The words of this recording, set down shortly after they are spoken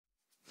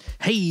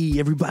Hey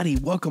everybody,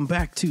 welcome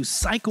back to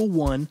Cycle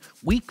 1,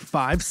 Week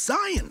 5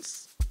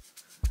 Science.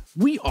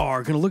 We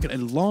are going to look at a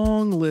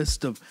long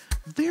list of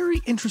very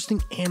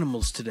interesting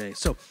animals today.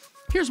 So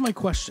here's my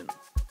question.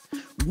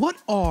 What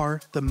are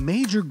the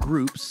major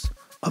groups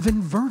of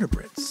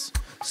invertebrates?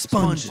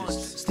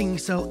 Sponges, stinging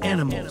cell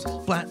animals,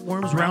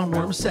 flatworms,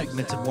 roundworms,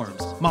 segmented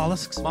worms,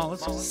 mollusks,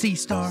 sea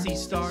stars,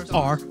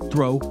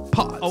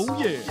 arthropods. Oh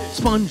yeah.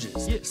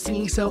 Sponges,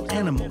 stinging cell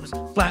animals,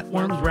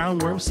 flatworms,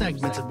 roundworms,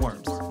 segmented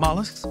worms,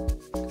 mollusks,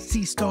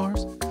 sea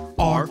stars,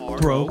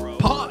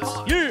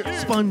 arthropods. Yeah.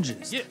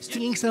 Sponges,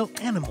 stinging cell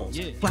animals,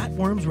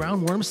 flatworms,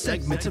 roundworms,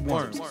 segmented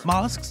worms,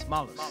 mollusks,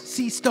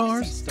 sea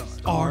stars,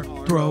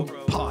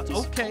 arthropods.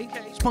 Okay.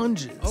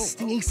 Sponges,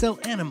 stinging cell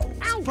animals,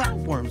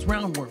 flatworms,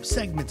 roundworms,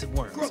 segmented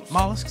worms,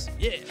 mollusks,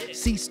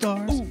 sea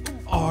stars,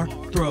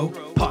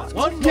 arthropods.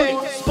 One cake.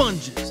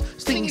 Sponges,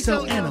 stinging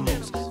cell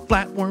animals,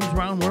 flatworms,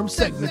 roundworms,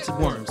 segmented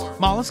worms,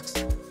 mollusks,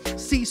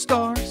 sea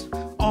stars,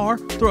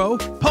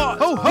 arthropods.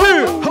 Ho,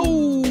 ho.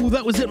 Ho!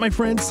 That was it, my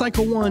friend.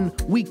 Cycle 1,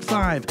 Week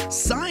 5,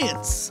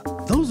 Science.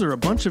 Those are a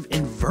bunch of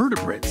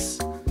invertebrates.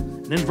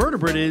 An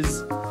invertebrate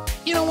is,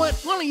 you know what?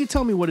 Why don't you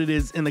tell me what it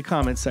is in the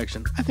comments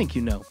section? I think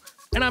you know.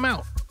 And I'm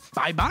out.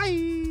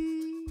 Bye-bye.